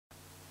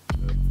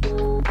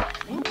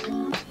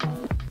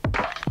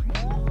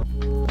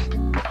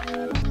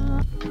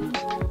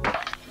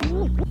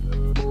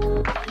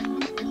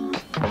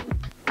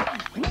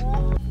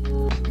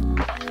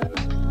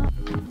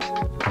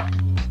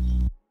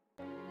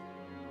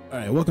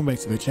Alright, welcome back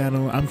to the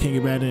channel. I'm King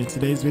Abaddon. In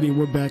today's video,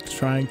 we're back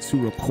trying to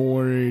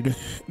record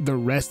the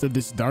rest of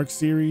this Darq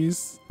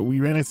series.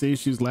 We ran into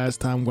issues last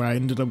time where I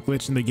ended up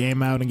glitching the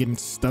game out and getting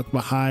stuck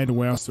behind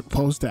where I was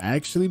supposed to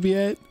actually be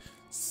at.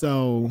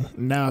 So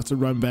now I have to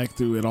run back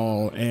through it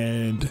all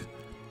and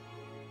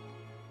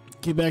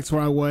get back to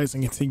where I was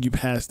and continue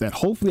past that.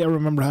 Hopefully I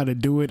remember how to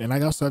do it, and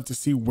I also have to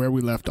see where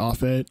we left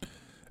off at.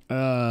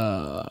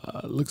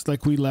 Looks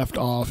like we left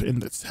off in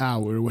the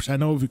tower, which I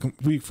know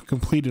we've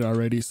completed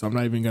already, so I'm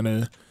not even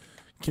gonna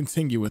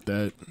continue with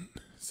that.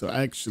 So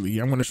actually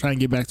I'm gonna try and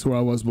get back to where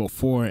I was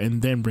before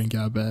and then bring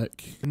y'all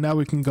back, and now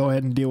we can go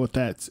ahead and deal with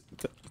that.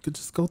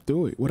 Just go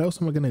through it. What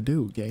else am I gonna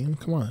do, game?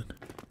 Come on.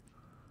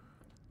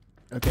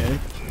 Okay.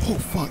 Oh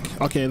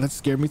fuck. Okay, that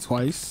scared me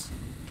twice.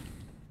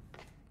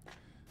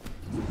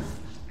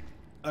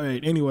 All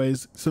right,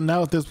 anyways, so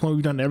now at this point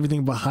we've done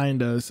everything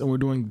behind us and we're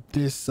doing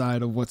this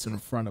side of what's in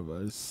front of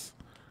us.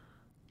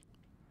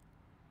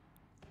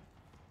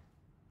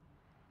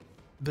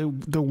 The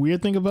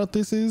weird thing about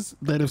this is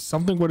that if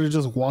something were to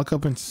just walk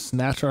up and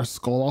snatch our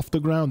skull off the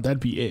ground, that'd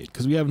be it,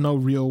 because we have no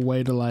real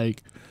way to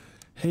like,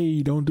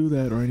 hey, don't do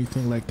that or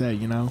anything like that,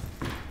 you know?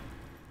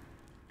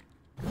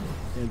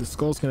 Yeah, the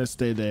skull's gonna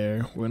stay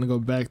there. We're gonna go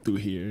back through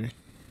here.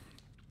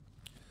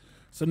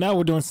 So now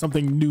we're doing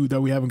something new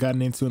that we haven't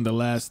gotten into in the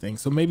last thing.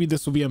 So maybe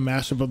this will be a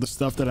mashup of the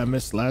stuff that I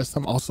missed last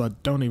time. Also, I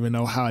don't even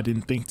know how I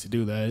didn't think to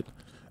do that.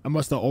 I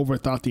must have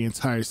overthought the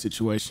entire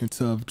situation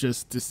to have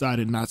just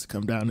decided not to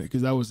come down here,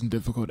 because that wasn't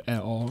difficult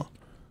at all.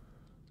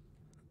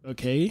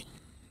 Okay.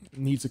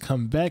 Need to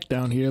come back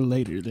down here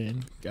later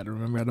then. Gotta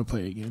remember how to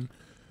play again.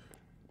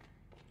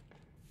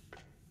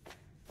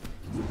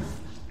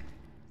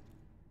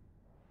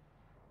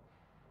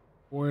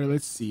 Or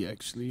let's see,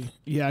 actually.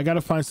 Yeah, I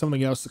gotta find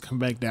something else to come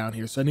back down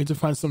here. So I need to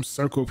find some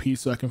circle piece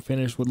so I can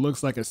finish what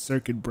looks like a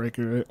circuit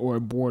breaker or a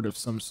board of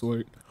some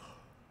sort.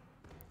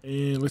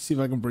 And let's see if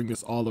I can bring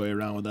this all the way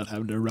around without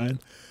having to run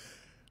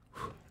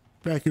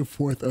back and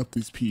forth up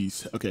this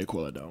piece. Okay,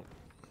 cool, I don't.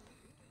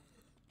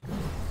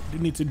 I do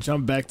need to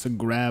jump back to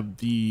grab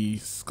the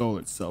skull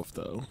itself,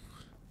 though.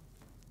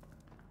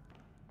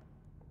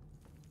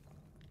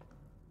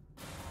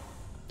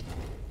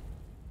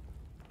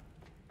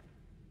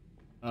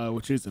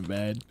 Which isn't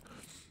bad.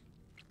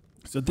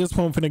 So at this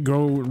point, I'm gonna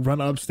go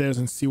run upstairs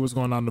and see what's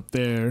going on up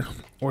there,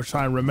 or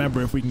try and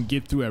remember if we can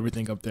get through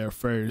everything up there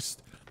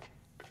first.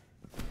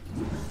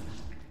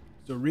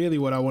 So really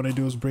what I want to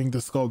do is bring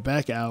the skull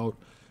back out,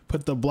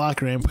 put the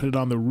blocker in, put it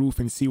on the roof,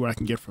 and see where I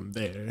can get from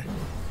there.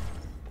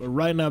 But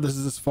right now this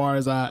is as far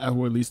as or at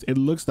least it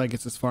looks like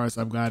it's as far as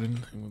I've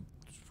gotten. And we'll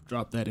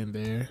drop that in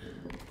there.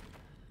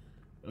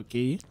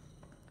 Okay.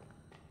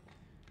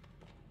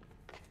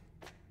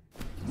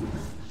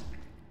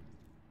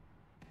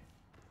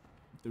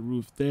 The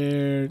roof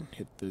there,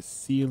 hit the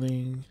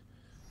ceiling.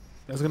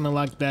 That's gonna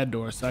lock that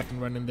door so I can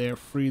run in there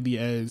freely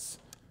as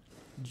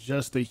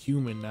just a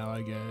human now,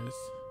 I guess.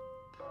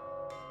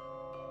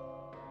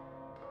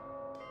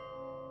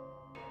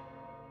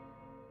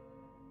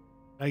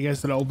 I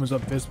guess it opens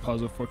up this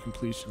puzzle for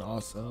completion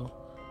also.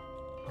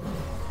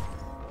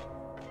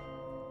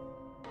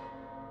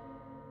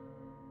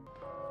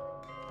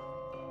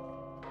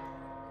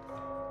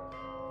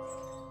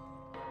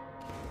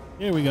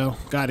 Here we go,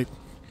 got it.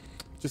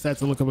 Just had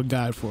to look up a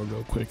guide for it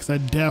real quick, because I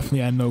definitely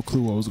had no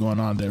clue what was going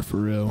on there for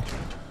real.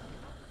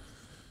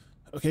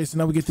 Okay, so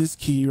now we get this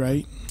key,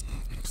 right?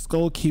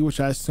 Skull key, which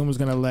I assume is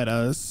going to let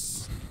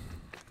us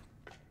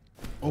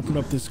open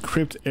up this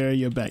crypt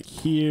area back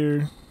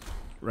here,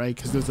 right?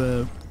 Because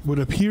there's what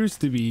appears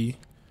to be,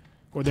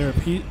 or there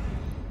appears...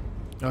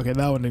 Okay,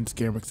 that one didn't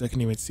scare me because I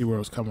couldn't even see where it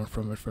was coming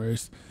from at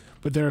first.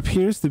 But there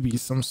appears to be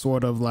some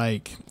sort of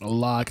like a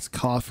locked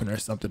coffin or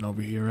something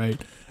over here, right?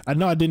 I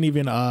know I didn't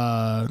even...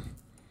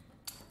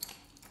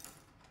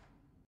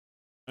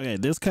 Okay,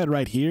 this cut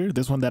right here,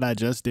 this one that I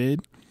just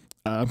did,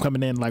 I'm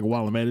coming in like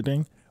while I'm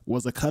editing,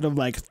 was a cut of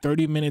like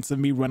 30 minutes of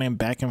me running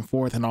back and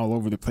forth and all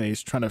over the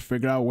place trying to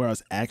figure out where I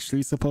was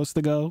actually supposed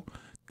to go.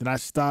 Then I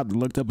stopped,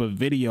 looked up a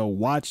video,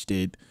 watched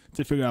it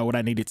to figure out what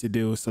I needed to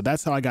do. So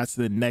that's how I got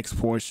to the next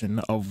portion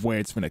of where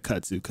it's going to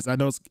cut to, because I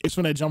know it's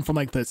going to jump from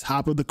like the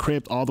top of the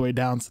crypt all the way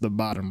down to the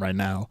bottom right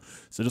now.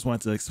 So just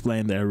wanted to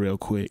explain that real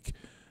quick.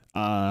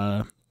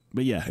 But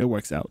yeah, it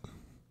works out.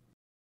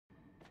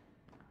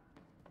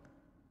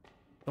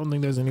 I don't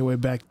think there's any way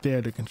back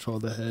there to control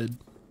the head.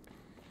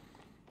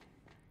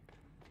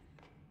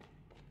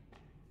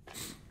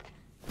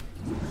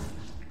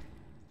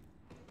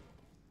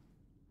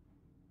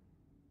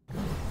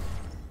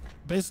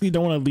 Basically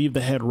don't want to leave the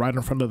head right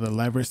in front of the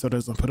lever so it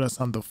doesn't put us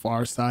on the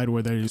far side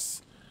where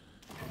there's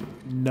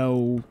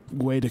no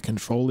way to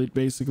control it,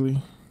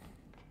 basically.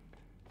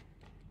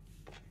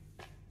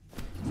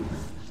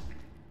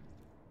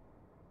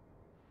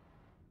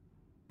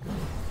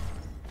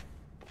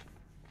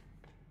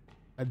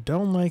 I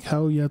don't like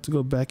how you have to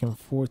go back and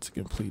forth to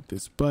complete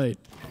this, but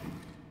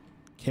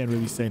can't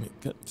really say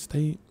it.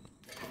 Stay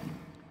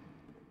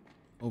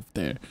over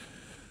there.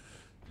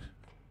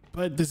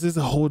 But this is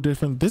a whole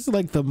different, this is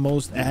like the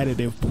most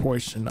additive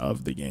portion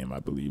of the game, I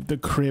believe, the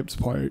crypt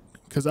part.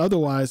 Because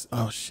otherwise,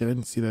 oh shit, I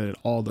didn't see that at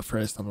all the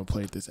first time I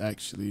played this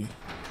actually.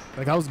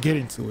 Like I was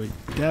getting to it,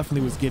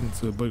 definitely was getting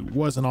to it, but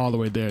wasn't all the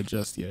way there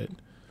just yet.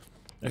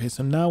 Okay,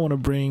 so now I want to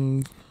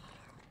bring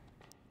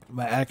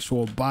my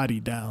actual body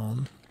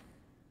down.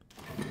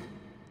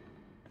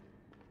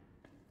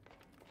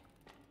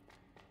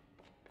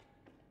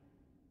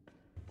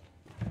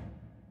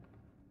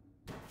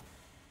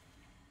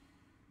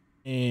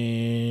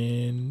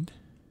 And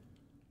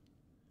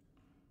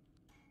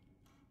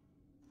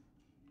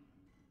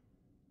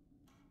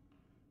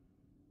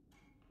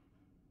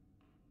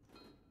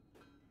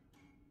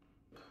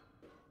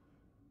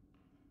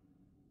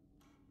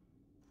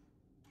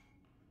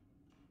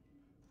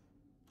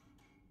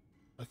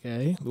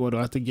okay, what do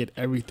I have to get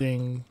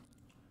everything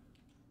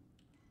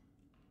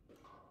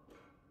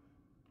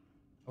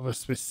of a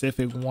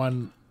specific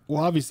one?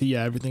 Well, obviously,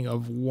 yeah, everything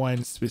of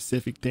one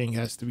specific thing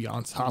has to be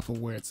on top of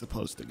where it's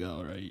supposed to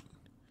go, right?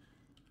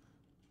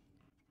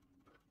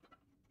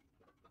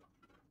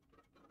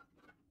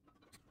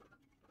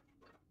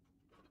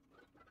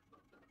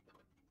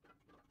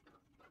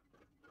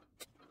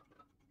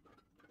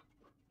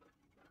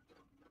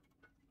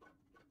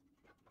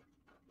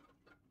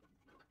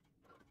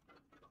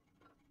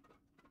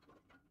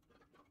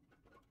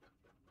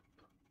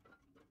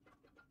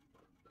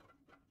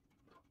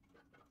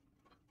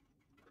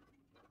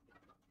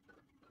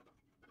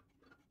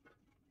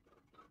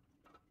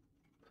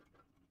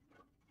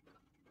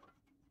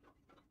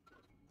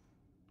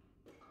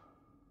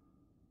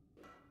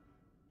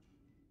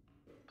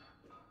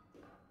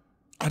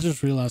 I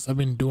just realized I've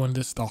been doing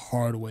this the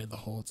hard way the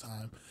whole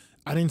time.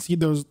 I didn't see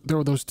there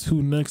were those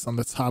two nooks on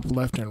the top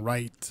left and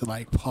right to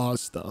like pause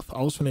stuff.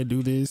 I was gonna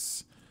do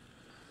this.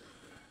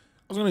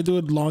 I was gonna do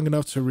it long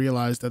enough to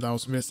realize that I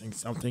was missing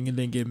something and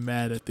then get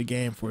mad at the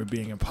game for it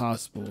being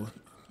impossible.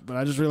 But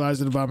I just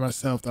realized it about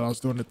myself that I was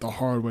doing it the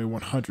hard way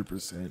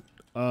 100%.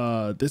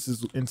 This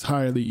is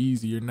entirely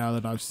easier now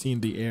that I've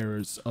seen the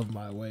errors of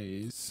my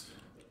ways.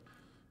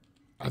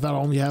 I thought I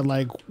only had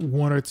like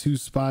one or two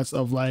spots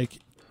of like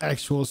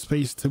actual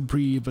space to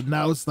breathe, but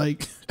now it's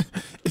like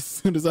as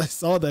soon as I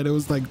saw that, it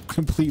was like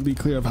completely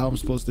clear of how I'm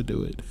supposed to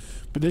do it.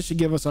 But this should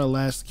give us our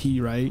last key,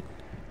 right?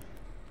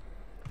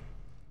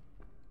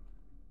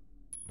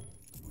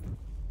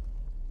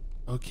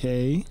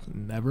 Okay,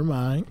 never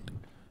mind.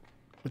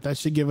 But that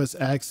should give us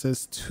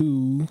access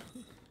to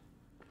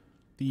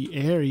the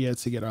area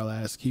to get our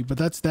last key. But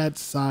that's that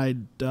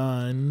side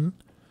done.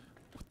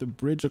 With the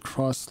bridge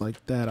across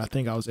like that, I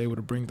think I was able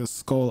to bring the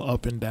skull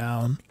up and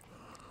down.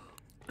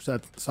 So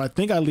I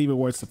think I leave it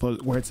where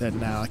it's at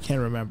now. I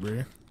can't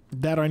remember.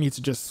 That or I need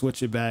to just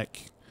switch it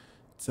back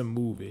to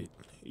move it.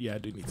 Yeah, I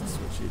do need to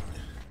switch it.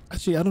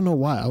 Actually, I don't know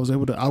why.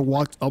 I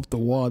walked up the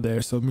wall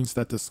there, so it means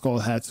that the skull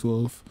had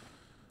to have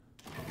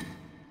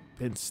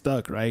been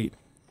stuck, right?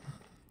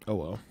 Oh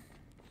well.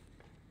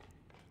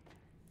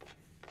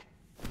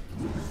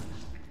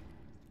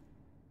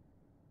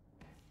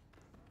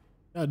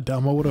 How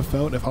dumb I would have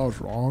felt if I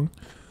was wrong.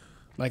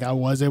 Like I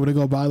was able to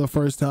go by the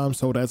first time,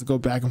 so that's to go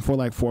back and forth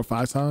like 4 or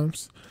 5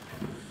 times.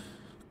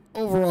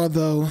 Overall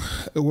though,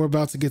 we're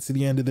about to get to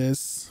the end of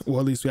this.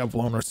 Well, at least we have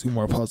 1 or 2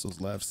 more puzzles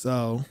left,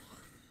 so.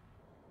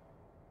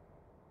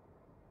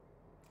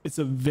 It's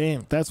a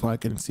vent, that's why I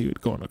couldn't see it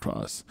going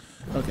across.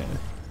 Okay.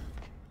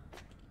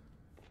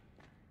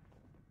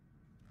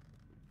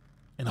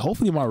 And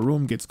hopefully my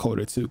room gets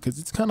colder too, because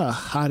it's kind of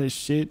hot as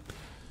shit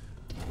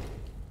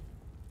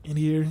in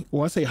here.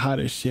 Well, I say hot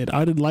as shit.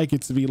 I'd like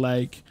it to be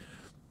like,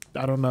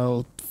 I don't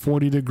know,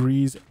 40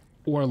 degrees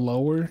or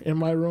lower in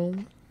my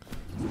room.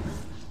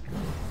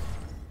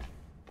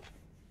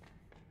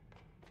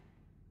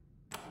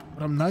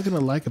 What I'm not gonna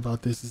like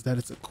about this is that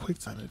it's a quick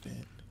time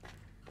event.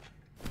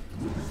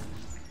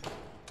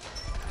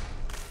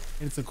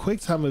 It's a quick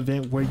time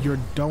event where you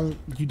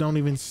don't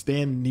even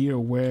stand near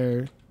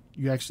where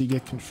you actually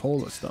get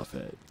control of stuff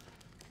at.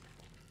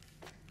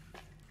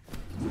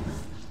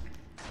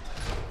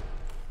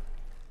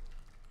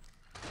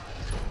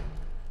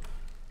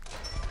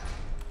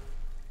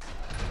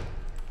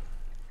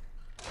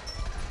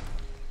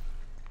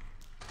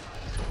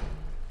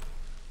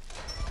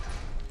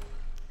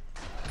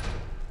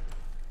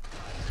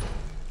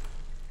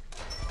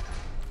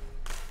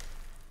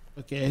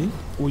 Okay,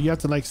 well you have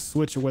to like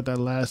switch it with that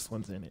last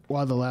one's in it.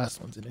 While the last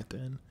one's in it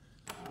then.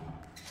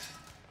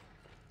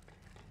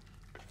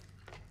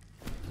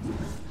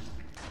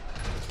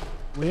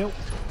 Well,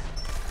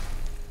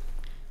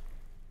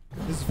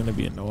 this is gonna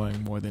be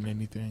annoying more than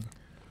anything.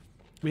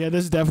 But yeah,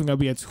 this is definitely gonna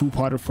be a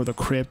 2-parter for the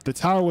crypt. The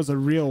tower was a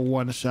real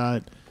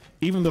one-shot.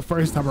 Even the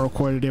first time I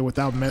recorded it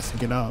without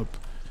messing it up,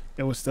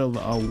 it was still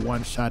a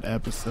one-shot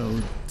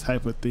episode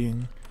type of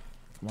thing.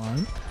 Come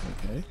on,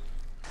 okay.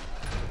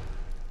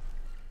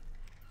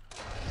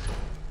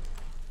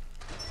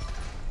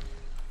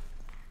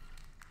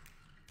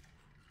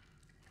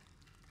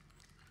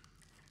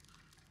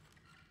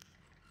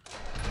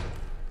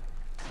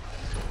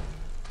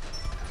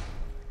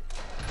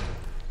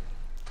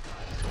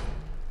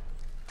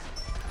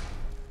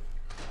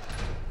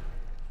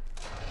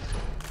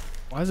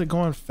 Why is it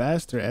going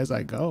faster as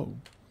I go?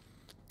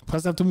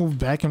 Plus I have to move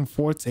back and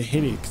forth to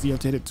hit it because you have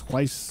to hit it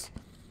twice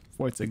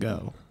for it to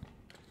go.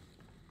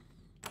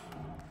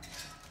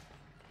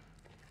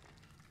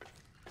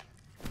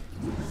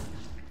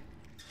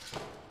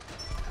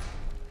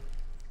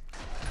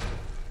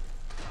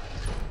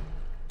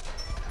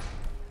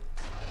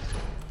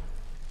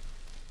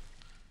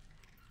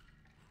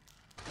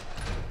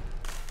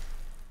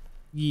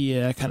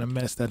 Yeah, I kind of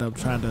messed that up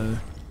trying to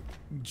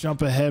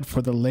jump ahead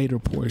for the later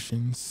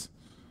portions.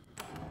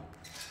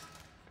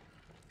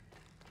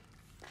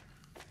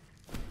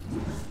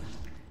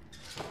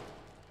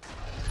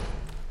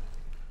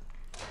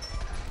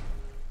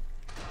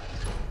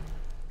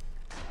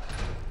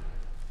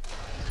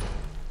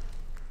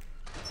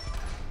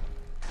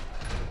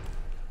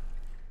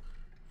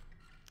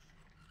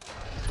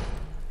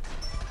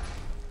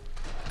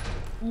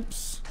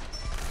 Oops.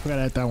 Forgot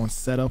I had that one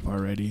set up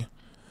already.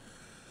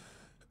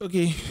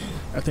 Okay,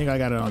 I think I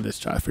got it on this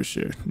try for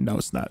sure. No,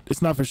 it's not.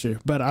 It's not for sure,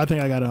 but I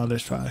think I got it on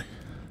this try.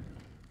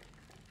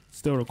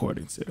 Still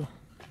recording too.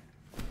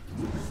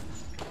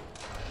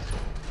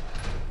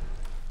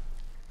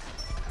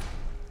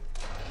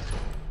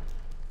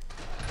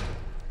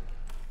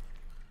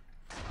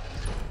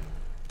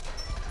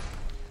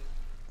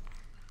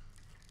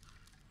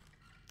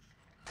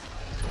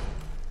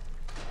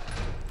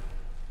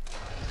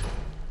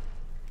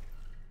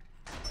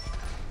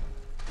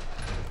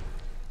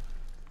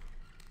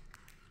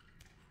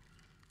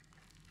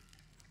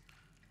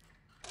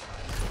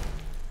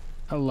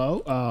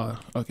 Hello?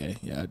 Okay,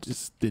 yeah, I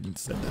just didn't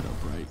set that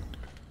up right.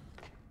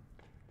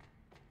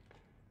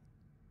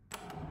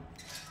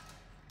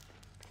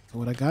 So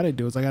what I gotta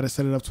do is I gotta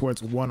set it up to where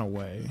it's one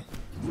away.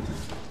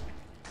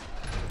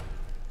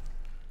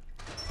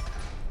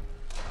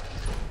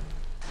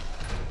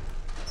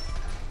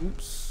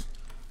 Oops.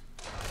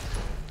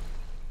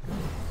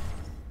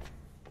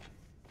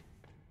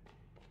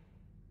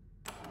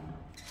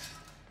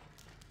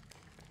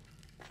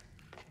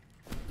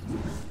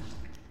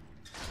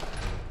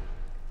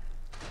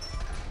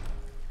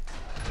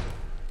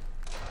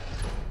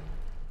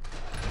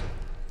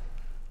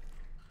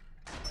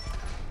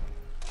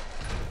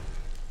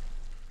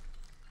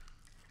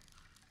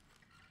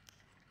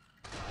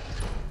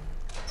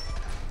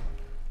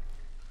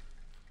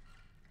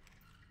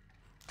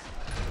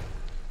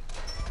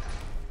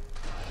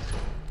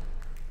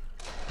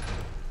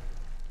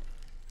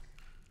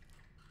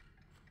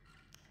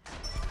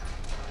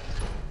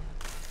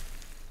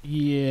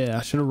 Yeah,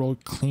 I should have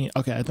rolled clean.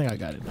 Okay, I think I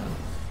got it now.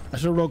 I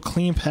should have rolled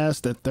clean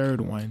past the third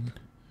one.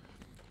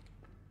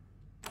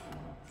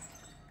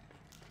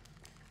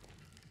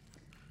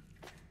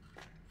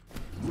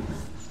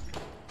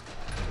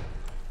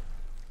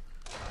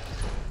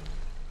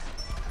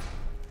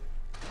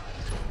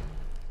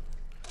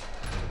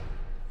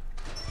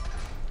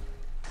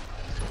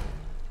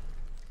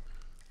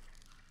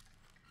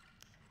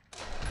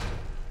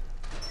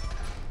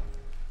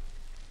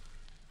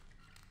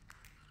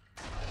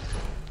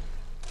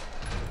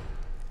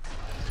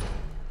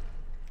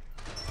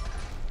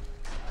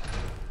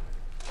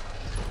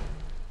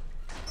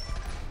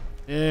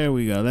 There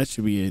we go. That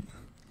should be it.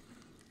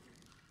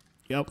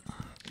 Yep.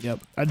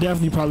 I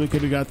definitely probably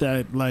could have got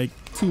that like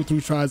 2 or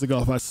 3 tries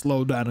ago if I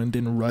slowed down and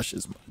didn't rush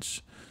as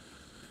much.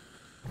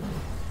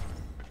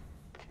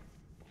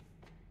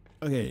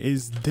 Okay,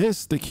 is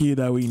this the key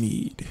that we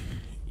need?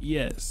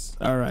 Yes.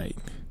 All right.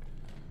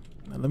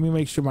 Now let me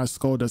make sure my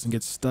skull doesn't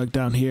get stuck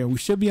down here. We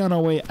should be on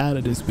our way out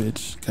of this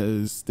bitch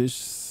because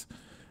this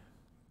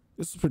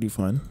is pretty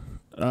fun.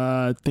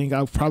 I think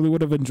I probably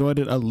would have enjoyed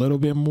it a little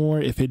bit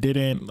more if it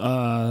didn't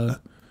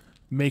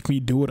make me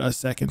do it a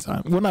second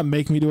time. Well, not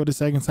make me do it a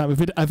second time.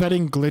 If I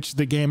didn't glitch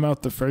the game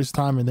out the first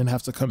time and then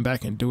have to come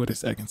back and do it a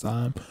second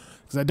time,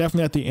 because I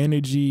definitely had the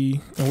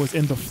energy and was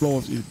in the flow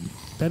of it.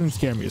 That didn't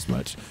scare me as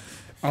much.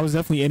 I was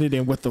definitely in it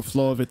and with the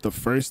flow of it the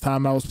first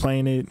time I was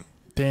playing it.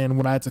 Then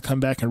when I had to come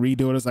back and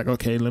redo it, it's like,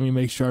 okay, let me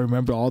make sure I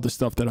remember all the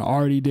stuff that I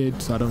already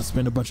did so I don't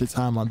spend a bunch of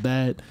time on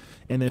that,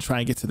 and then try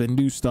and get to the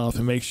new stuff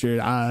and make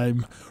sure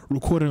I'm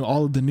recording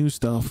all of the new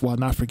stuff while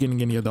not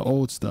forgetting any of the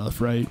old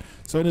stuff, right?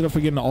 So I ended up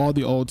forgetting all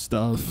the old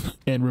stuff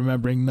and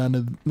remembering none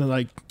of,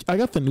 like, I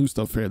got the new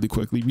stuff fairly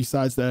quickly.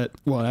 Besides that,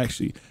 well,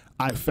 actually,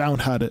 I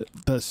found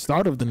the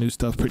start of the new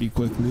stuff pretty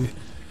quickly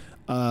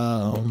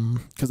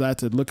because I had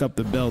to look up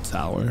the bell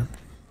tower,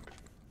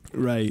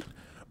 right?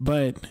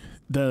 But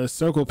the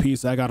circle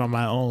piece I got on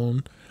my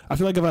own. I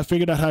feel like if I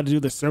figured out how to do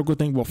the circle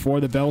thing before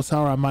the bell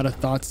tower, I might have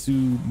thought to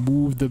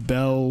move the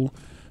bell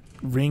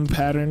ring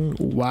pattern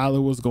while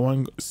it was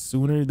going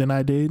sooner than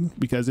I did,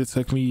 because it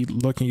took me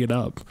looking it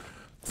up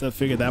to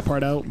figure that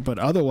part out. But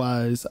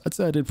otherwise, I'd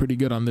say I did pretty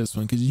good on this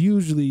one, because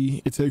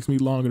usually it takes me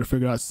longer to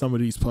figure out some of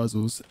these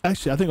puzzles.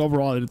 Actually, I think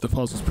overall I did the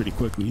puzzles pretty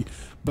quickly,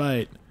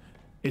 but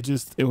it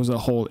was a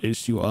whole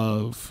issue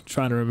of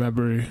trying to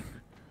remember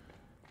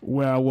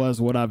where I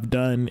was, what I've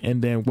done,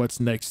 and then what's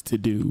next to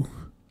do.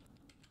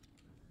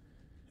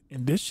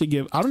 And this should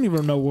give, I don't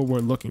even know what we're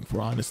looking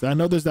for, honestly. I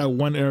know there's that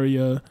one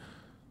area.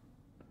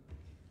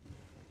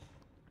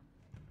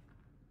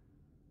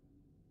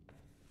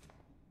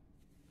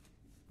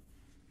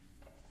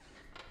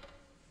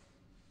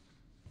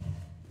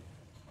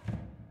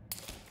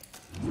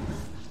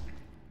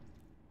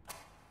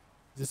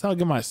 this how I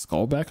get my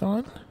skull back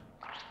on?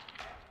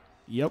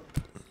 Yep.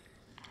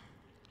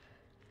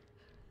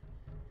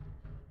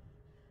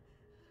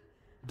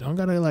 Don't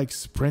gotta like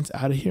sprint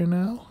out of here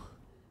now.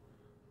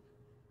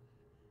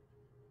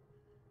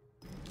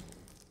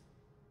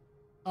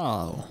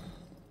 Oh.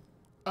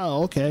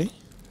 Oh, okay.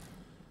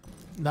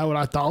 Not what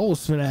I thought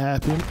was gonna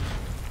happen.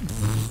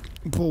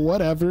 But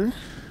whatever.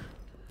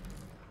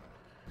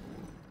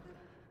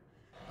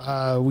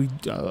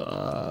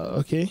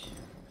 Okay.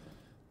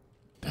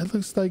 That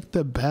looks like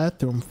the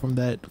bathroom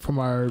from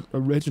our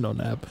original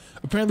nap.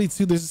 Apparently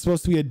too, this is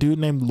supposed to be a dude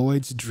named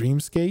Lloyd's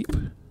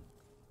Dreamscape.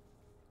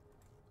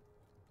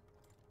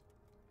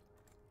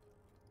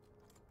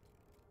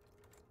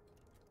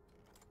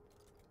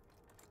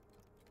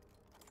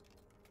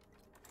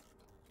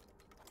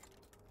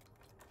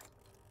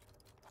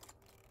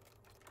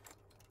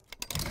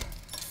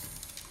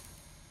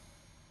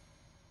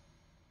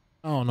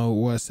 I don't know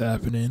what's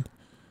happening.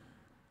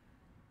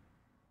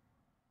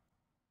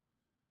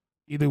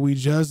 Either we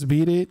just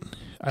beat it.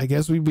 I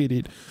guess we beat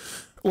it.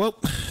 Well,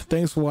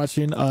 thanks for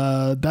watching.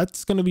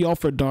 That's gonna be all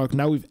for Darq.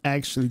 Now we've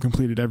actually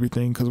completed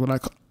everything, because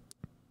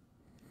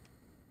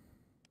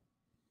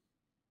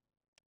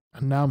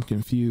now I'm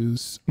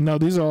confused. No,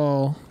 these are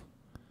all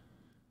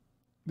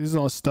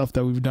stuff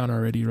that we've done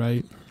already,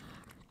 right?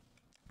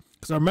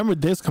 Because I remember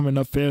this coming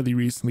up fairly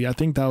recently. I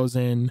think that was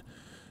in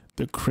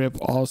the Crypt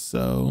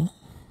also,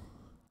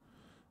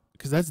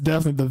 because that's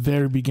definitely the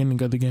very beginning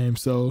of the game.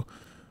 So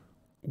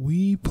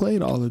we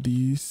played all of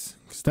these,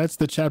 because that's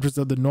the chapters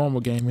of the normal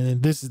game, and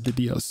then this is the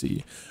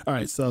DLC. All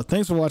right, so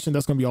thanks for watching.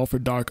 That's gonna be all for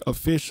Darq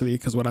officially,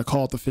 because what I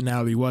called the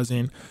finale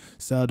wasn't.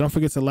 So don't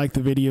forget to like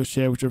the video,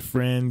 share with your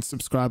friends,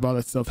 subscribe. All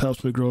that stuff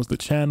helps me grow the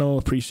channel.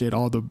 Appreciate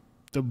all the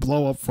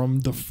blow up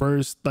from the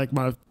first, like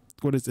my,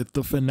 what is it,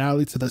 the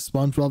finale to the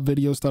SpongeBob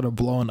video started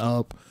blowing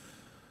up,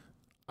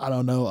 I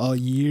don't know, a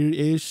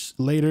year-ish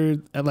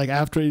later, and like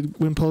after it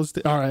went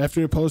posted. All right,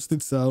 after it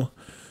posted. So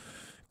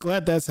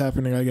glad that's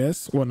happening, I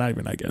guess. Well, not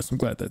even I guess. I'm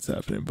glad that's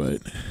happening.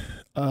 But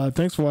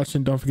thanks for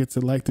watching. Don't forget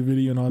to like the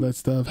video and all that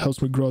stuff.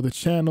 Helps me grow the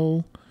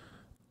channel.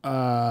 You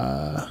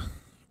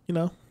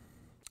know,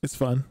 it's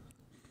fun.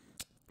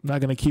 I'm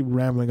not gonna keep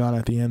rambling on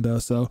at the end though.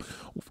 So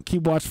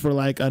keep watching for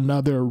like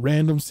another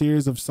random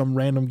series of some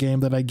random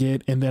game that I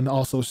get, and then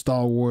also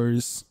Star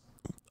Wars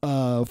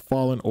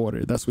Fallen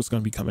Order. That's what's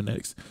gonna be coming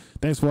next.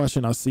 Thanks for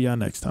watching. I'll see y'all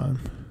next time.